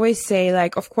 I always say,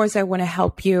 like, of course, I want to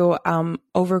help you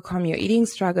overcome your eating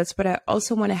struggles, but I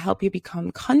also want to help you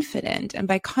become confident. And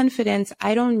by confidence,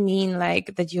 I don't mean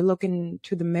like that you look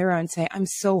into the mirror and say, I'm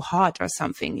so hot or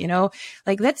something, you know,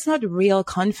 like that's not real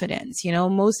confidence. You know,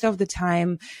 most of the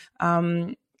time,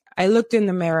 I looked in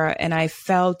the mirror and I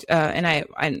felt, and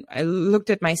I looked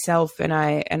at myself and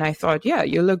I thought, yeah,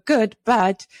 you look good,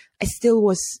 but I still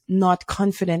was not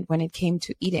confident when it came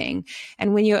to eating.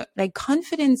 And when you're like,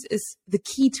 confidence is the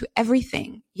key to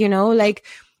everything, you know, like,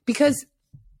 because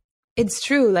it's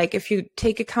true. Like if you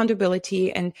take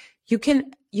accountability and you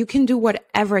can do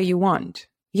whatever you want,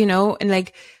 you know, and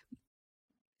like,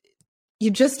 you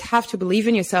just have to believe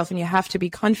in yourself and you have to be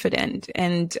confident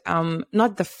and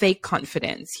not the fake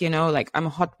confidence, you know, like I'm a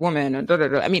hot woman or da, da,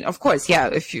 da. I mean, of course, yeah,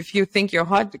 if you think you're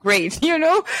hot, great, you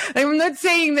know, I'm not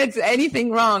saying that's anything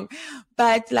wrong,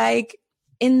 but like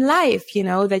in life, you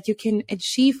know, that you can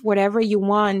achieve whatever you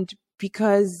want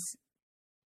because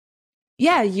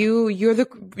yeah, you're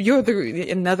the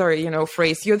another, you know,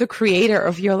 phrase, you're the creator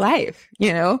of your life,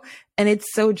 you know, and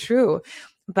it's so true.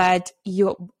 But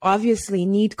you obviously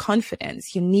need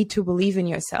confidence. You need to believe in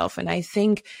yourself. And I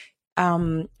think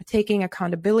taking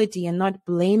accountability and not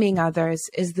blaming others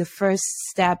is the first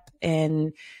step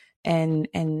in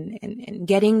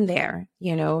getting there,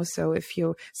 you know. So if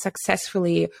you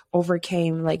successfully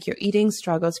overcame like your eating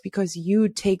struggles because you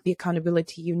take the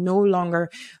accountability, you no longer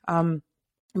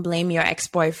blame your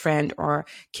ex-boyfriend or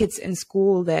kids in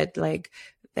school that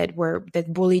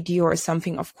bullied you or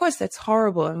something. Of course, that's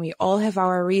horrible. And we all have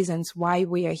our reasons why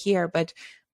we are here, but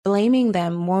blaming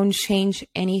them won't change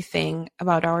anything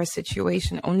about our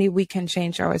situation. Only we can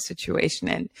change our situation.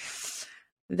 And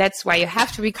that's why you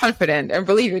have to be confident and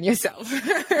believe in yourself.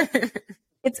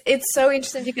 It's so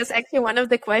interesting because actually one of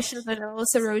the questions that I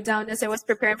also wrote down as I was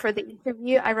preparing for the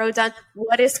interview, I wrote down,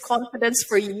 what is confidence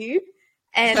for you?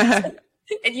 And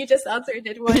and you just answered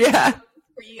it. What is confidence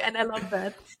for you? And I love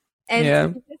that.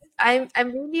 And I'm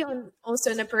really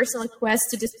also in a personal quest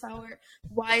to discover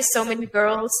why so many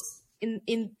girls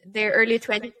in their early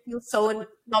 20s feel so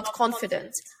not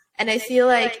confident. And I feel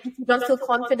like if you don't feel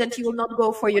confident, you will not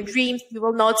go for your dreams. You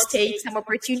will not take some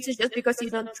opportunities just because you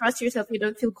don't trust yourself. You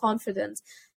don't feel confident.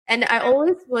 And I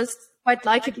always was quite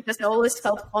lucky because I always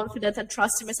felt confident and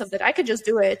trusted myself that I could just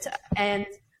do it. And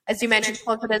as you mentioned,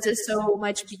 confidence is so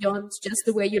much beyond just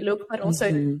the way you look, but also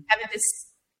having this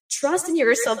trust in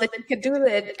yourself that you can do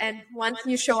it. And once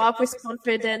you show up with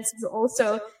confidence, you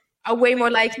also are way more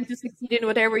likely to succeed in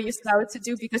whatever you set out to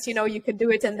do because you know you can do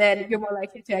it, and then you're more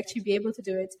likely to actually be able to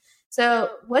do it. So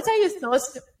what are your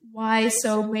thoughts why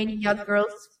so many young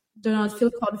girls do not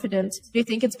feel confident? Do you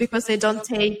think it's because they don't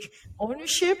take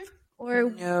ownership?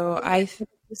 Or no, I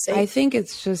think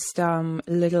it's just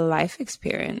little life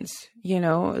experience, you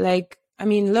know, like, I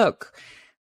mean, look,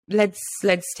 let's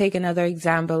take another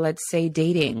example. Let's say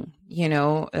dating, you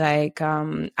know, like,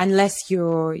 unless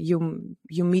you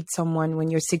meet someone when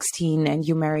you're 16 and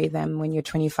you marry them when you're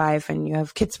 25 and you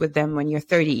have kids with them when you're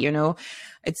 30, you know,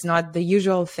 it's not the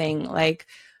usual thing. Like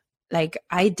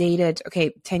I dated,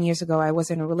 10 years ago, I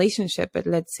was in a relationship, but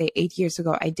let's say 8 years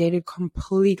ago, I dated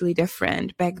completely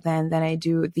different back then than I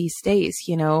do these days,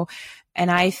 you know? And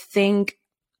I think,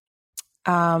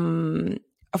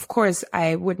 of course,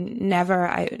 I would never,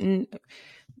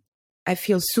 I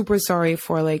feel super sorry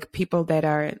for like people that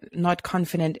are not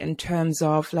confident in terms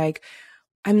of like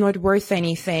I'm not worth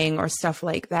anything or stuff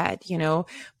like that,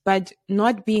 but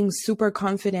not being super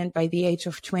confident by the age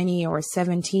of 20 or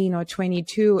 17 or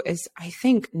 22 is, I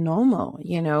think, normal,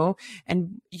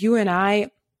 and you and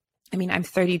I mean, I'm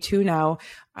 32 now.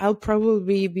 I'll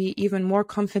probably be even more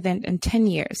confident in 10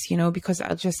 years, because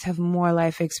I'll just have more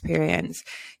life experience.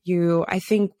 I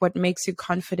think what makes you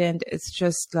confident is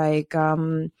just like,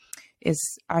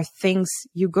 are things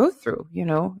you go through,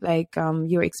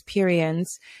 your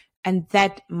experience, and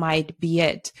that might be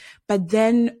it. But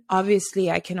then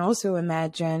obviously I can also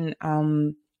imagine,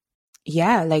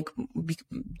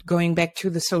 going back to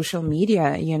the social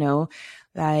media,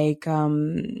 like,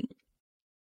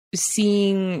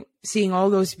 seeing all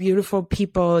those beautiful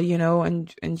people,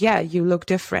 and yeah, you look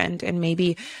different, and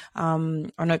maybe, or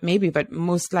not maybe, but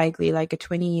most likely like a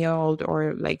 20-year-old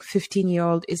or like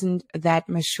 15-year-old isn't that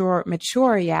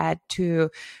mature yet to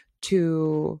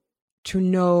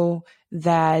know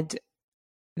that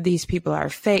these people are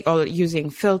fake or using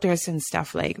filters and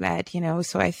stuff like that,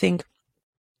 so I think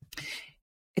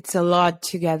it's a lot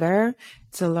together.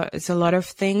 It's a lot of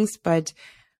things, but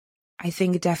I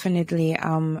think definitely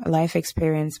life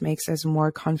experience makes us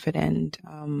more confident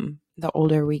the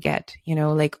older we get.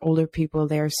 Like older people,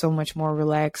 they are so much more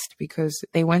relaxed because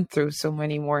they went through so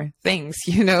many more things,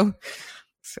 So,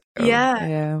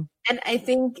 yeah. And I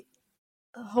think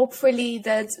hopefully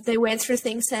that they went through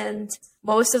things, and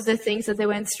most of the things that they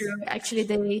went through, actually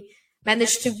they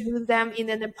managed to view them in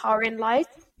an empowering light,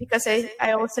 because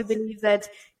I also believe that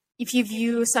if you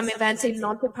view some events in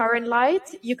non-empowering light,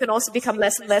 you can also become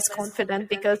less and less confident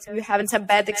because you're having some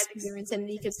bad experience, and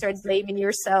you can start blaming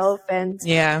yourself and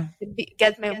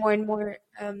get more and more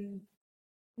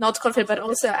not confident. But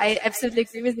also, I absolutely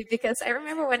agree with you, because I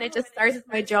remember when I just started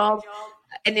my job,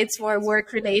 and it's more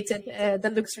work related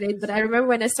than looks related. But I remember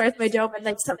when I started my job, and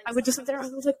I would do something wrong.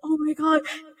 I was like, oh my God,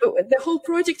 the whole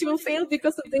project will fail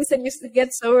because of this. And you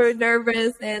get so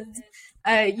nervous, and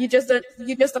you just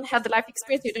don't have the life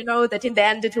experience. You don't know that in the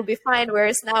end it will be fine.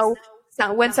 Whereas now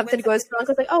when something goes wrong,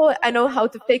 it's like, oh, I know how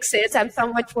to fix it. I'm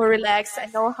so much more relaxed. I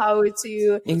know how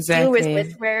to deal with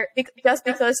it. Just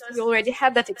because we already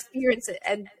had that experience,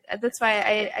 and that's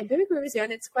why I do agree with you.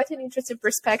 And it's quite an interesting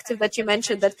perspective that you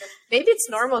mentioned, that maybe it's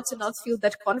normal to not feel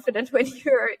that confident when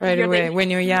you're when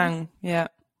you're young. Yeah,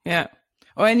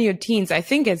 or in your teens. I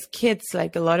think as kids,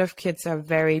 like a lot of kids are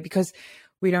because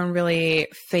we don't really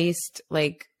face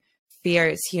like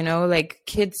fears, like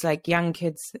kids, like young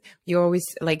kids,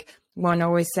 one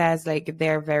always says like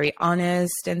they're very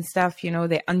honest and stuff,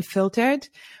 they're unfiltered.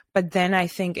 But then I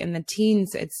think in the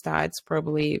teens, it starts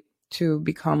probably to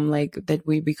become like that,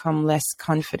 we become less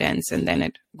confident, and then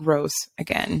it grows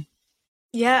again.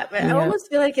 Yeah, but I almost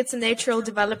feel like it's a natural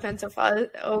development of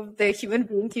the human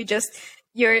being.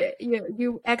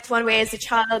 You act one way as a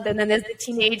child, and then as a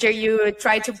teenager you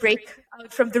try to break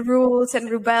out from the rules and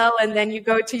rebel, and then you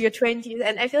go to your 20s.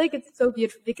 And I feel like it's so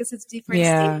beautiful because it's different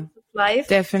stages of life.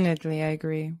 Definitely, I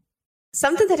agree.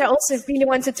 Something that I also really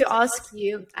wanted to ask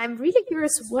you, I'm really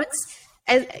curious, you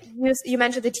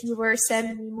mentioned that you were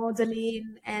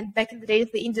semi-modeling, and back in the days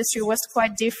the industry was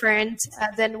quite different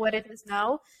than what it is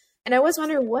now. And I was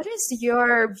wondering, what is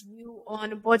your view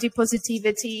on body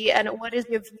positivity, and what is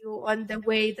your view on the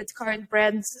way that current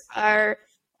brands are?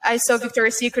 I saw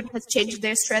Victoria's Secret has changed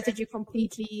their strategy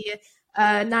completely,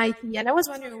 Nike. And I was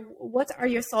wondering, what are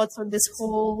your thoughts on this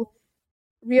whole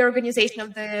reorganization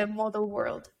of the model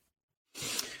world?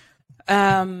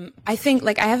 I think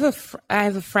like I have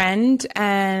a friend,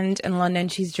 and in London,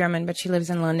 she's German, but she lives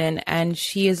in London, and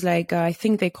she is like, I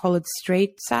think they call it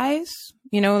straight size,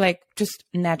 like just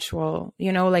natural,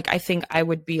 like I think I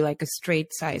would be like a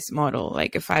straight size model.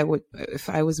 Like if I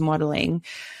was modeling,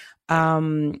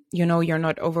 you're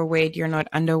not overweight, you're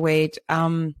not underweight.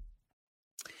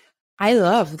 I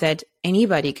love that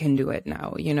anybody can do it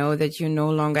now, that you no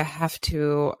longer have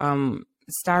to,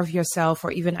 starve yourself.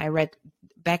 Or even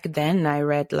back then I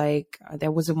read like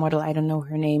there was a model, I don't know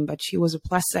her name, but she was a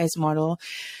plus size model,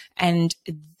 and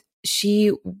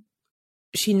she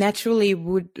naturally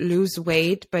would lose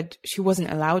weight, but she wasn't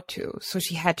allowed to. So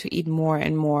she had to eat more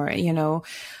and more,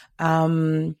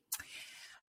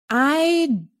 I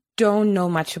don't know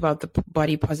much about the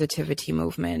body positivity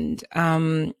movement.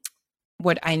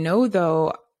 What I know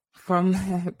though, from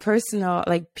personal,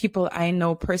 like people I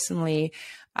know personally,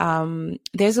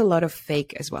 there's a lot of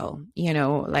fake as well,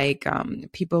 like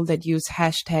people that use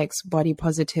hashtags body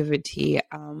positivity,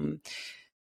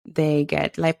 they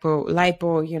get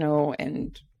lipo,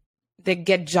 and they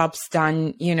get jobs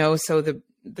done, so the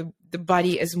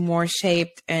body is more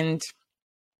shaped. And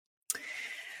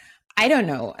I don't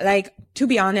know, like, to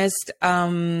be honest,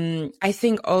 I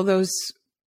think all those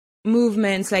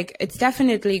movements, like it's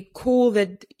definitely cool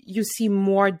that you see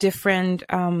more different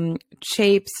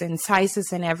shapes and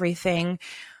sizes and everything,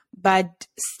 but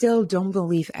still don't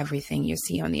believe everything you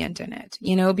see on the internet,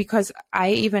 because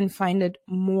I even find it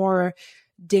more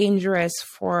dangerous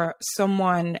for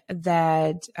someone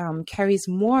that carries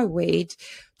more weight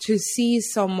to see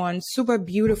someone super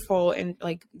beautiful in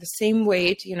like the same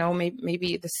weight,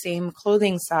 maybe the same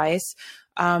clothing size,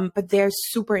 but they're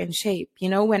super in shape.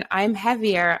 When I'm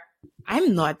heavier,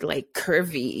 I'm not like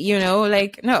curvy,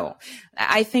 like, no.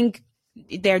 I think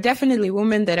there are definitely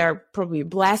women that are probably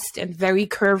blessed and very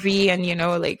curvy and,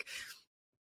 like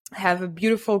have a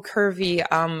beautiful curvy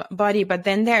body. But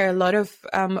then there are a lot of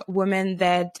women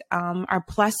that are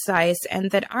plus size and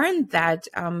that aren't that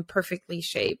perfectly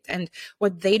shaped. And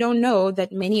what they don't know,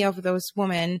 that many of those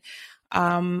women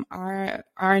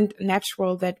aren't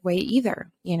natural that way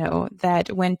either,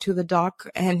 that went to the doc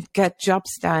and got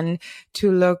jobs done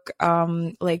to look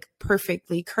like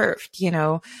perfectly curved,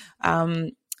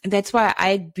 that's why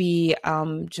I'd be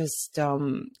just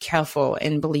careful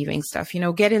in believing stuff,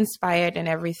 get inspired and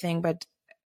everything. But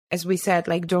as we said,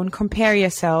 like, don't compare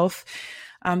yourself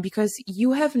because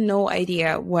you have no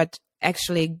idea what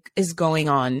actually is going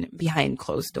on behind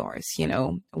closed doors,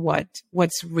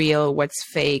 what's real, what's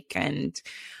fake. And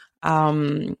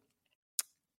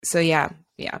so yeah.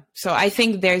 So I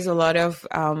think there's a lot of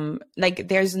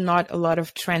there's not a lot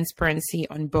of transparency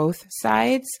on both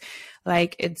sides.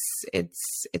 Like it's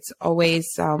always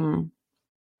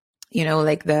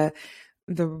like the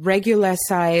regular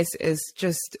size is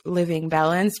just living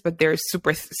balanced, but they're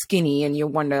super skinny and you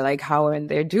wonder like how are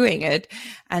they doing it.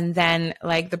 And then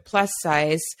like the plus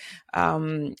size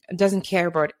doesn't care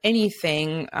about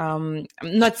anything. I'm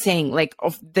not saying like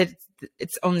of that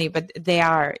it's only, but they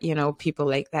are, people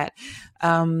like that.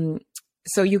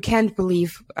 So you can't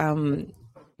believe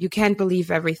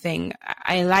everything.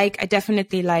 I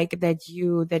definitely like that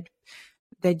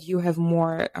you have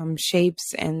more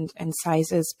shapes and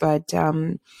sizes, but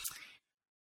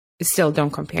still don't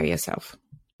compare yourself.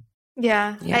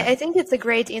 Yeah. I think it's a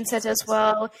great insight as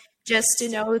well, just to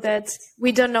know that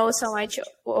we don't know so much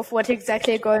of what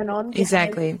exactly going on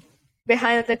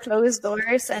behind the closed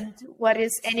doors and what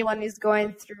anyone is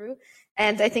going through.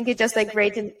 And I think it's just like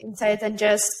great insight, and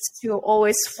just to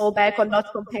always fall back on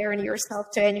not comparing yourself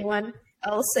to anyone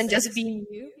else and just being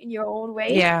you in your own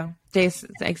way. Yeah,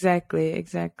 exactly.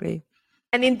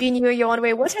 And in being you in your own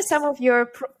way, what are some of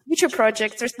your future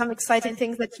projects or some exciting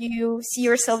things that you see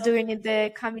yourself doing in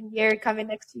the coming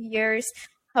next 2 years?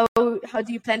 How do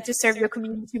you plan to serve your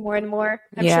community more and more?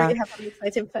 I'm sure you have some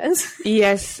exciting plans.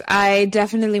 Yes, I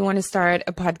definitely want to start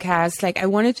a podcast. Like I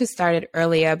wanted to start it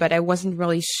earlier, but I wasn't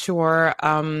really sure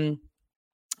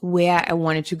where I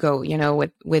wanted to go,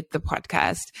 with the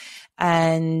podcast.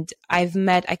 And I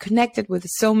connected with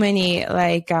so many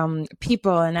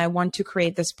people, and I want to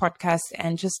create this podcast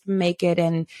and just make it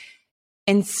an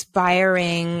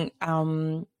inspiring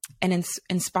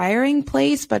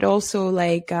place, but also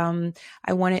I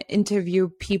want to interview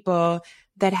people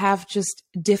that have just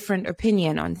different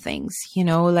opinion on things,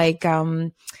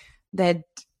 that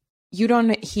you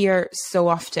don't hear so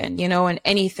often, and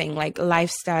anything like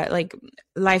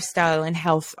lifestyle and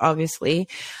health, obviously.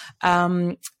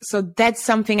 So that's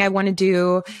something I want to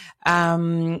do.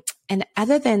 And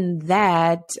other than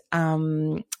that,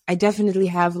 I definitely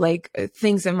have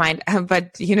things in mind,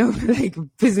 but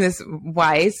business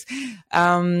wise,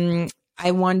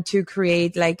 I want to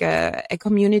create a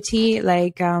community,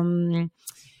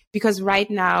 because right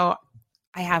now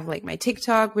I have my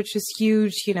TikTok, which is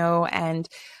huge, and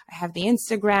I have the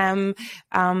Instagram,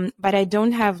 but I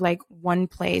don't have one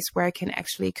place where I can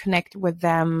actually connect with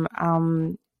them,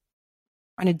 on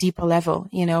a deeper level.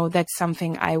 That's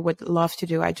something I would love to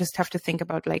do. I just have to think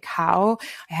about how.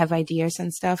 I have ideas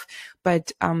and stuff,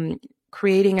 but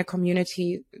creating a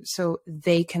community so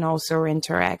they can also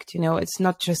interact. It's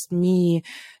not just me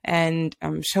and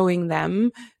showing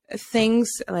them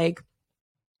things.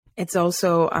 It's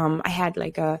also I had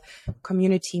a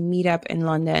community meetup in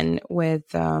London with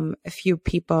a few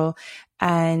people,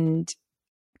 and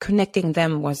connecting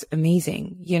them was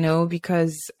amazing,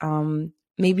 because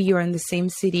maybe you're in the same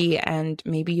city and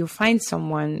maybe you find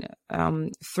someone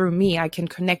through me. I can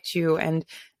connect you, and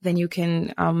then you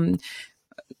can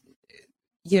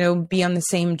be on the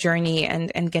same journey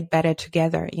and get better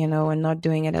together, and not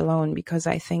doing it alone, because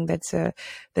I think that's a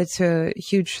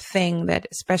huge thing, that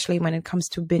especially when it comes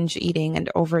to binge eating and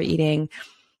overeating,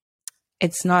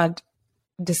 it's not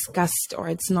discussed, or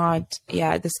it's not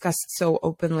discussed so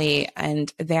openly,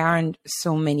 and there aren't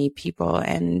so many people,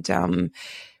 and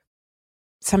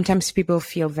sometimes people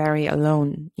feel very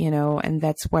alone, and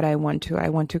that's what I want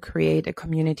to create a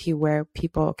community where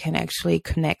people can actually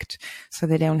connect so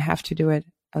they don't have to do it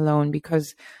alone,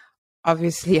 because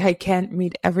obviously I can't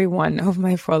meet every one of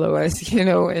my followers,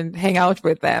 and hang out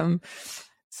with them.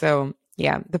 So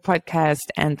yeah, the podcast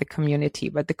and the community,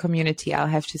 but the community, I'll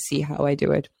have to see how I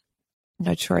do it.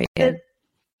 Not sure yet.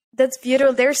 That's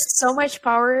beautiful. There's so much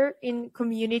power in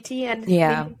community and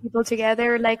bringing people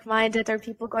together, like-minded, or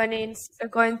people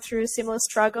going through similar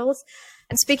struggles.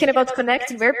 And speaking about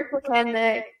connecting, where people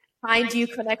can find you,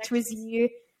 connect with you.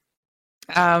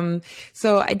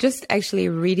 So I just actually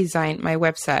redesigned my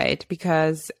website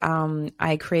because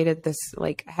I created this,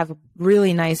 I have a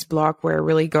really nice blog where I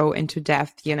really go into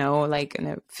depth, like in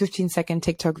a 15-second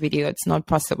TikTok video, it's not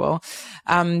possible.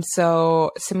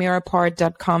 So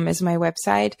samiraport.com is my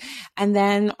website. And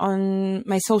then on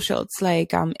my socials,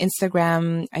 like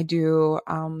Instagram, I do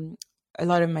a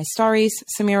lot of my stories,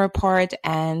 Samira Port,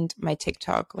 and my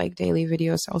TikTok, like daily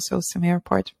videos, also Samira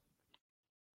Port.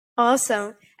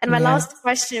 Awesome. And my last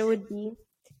question would be,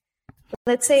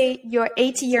 let's say you're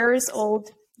 80 years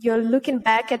old, you're looking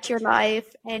back at your life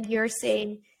and you're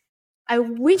saying, I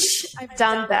wish I've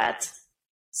done that.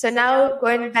 So now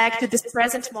going back to this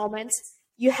present moment,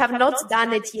 you have not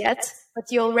done it yet, but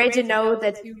you already know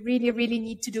that you really, really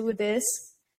need to do this.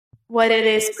 What it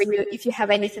is for you, if you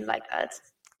have anything like that.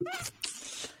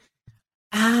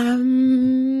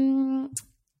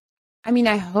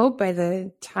 I hope by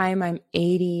the time I'm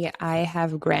 80, I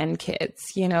have grandkids,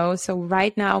 so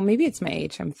right now, maybe it's my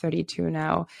age, I'm 32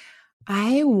 now.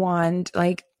 I want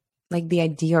like the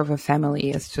idea of a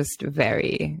family is just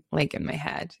very in my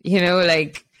head,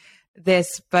 like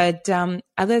this, but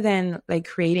other than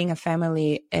creating a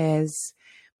family is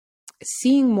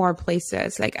seeing more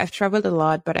places. I've traveled a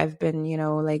lot, but I've been,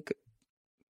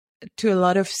 to a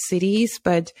lot of cities,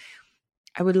 but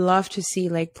I would love to see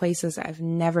places I've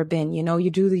never been. You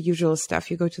do the usual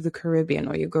stuff. You go to the Caribbean,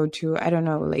 or you go to, I don't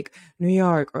know, New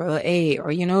York or LA,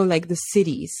 or, the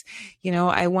cities.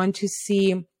 I want to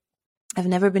see, I've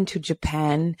never been to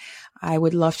Japan. I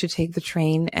would love to take the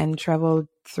train and travel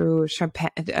through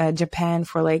Japan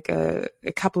for a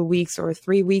couple of weeks or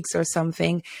 3 weeks or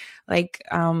something. I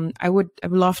would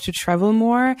love to travel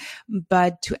more,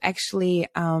 but to actually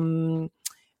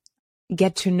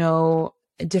get to know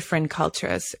different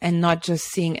cultures and not just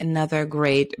seeing another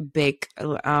great big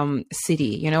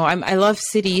city. I love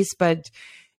cities, but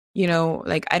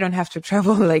I don't have to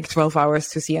travel 12 hours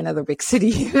to see another big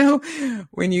city,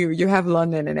 when you have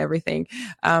London and everything.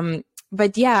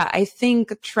 But yeah, I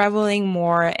think traveling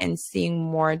more and seeing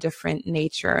more different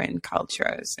nature and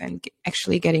cultures and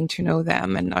actually getting to know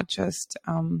them and not just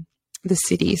the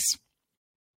cities.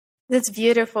 That's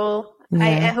beautiful. Yeah.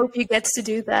 I hope you get to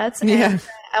do that. Yeah. And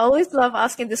I always love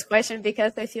asking this question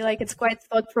because I feel like it's quite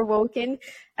thought-provoking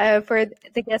for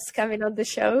the guests coming on the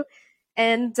show.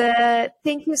 And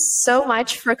thank you so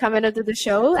much for coming onto the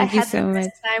show. Thank I had so the best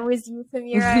time with you,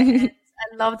 Samira. And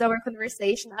I loved our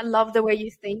conversation. I love the way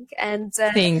you think. And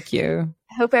thank you.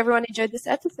 I hope everyone enjoyed this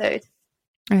episode.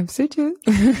 I hope so too.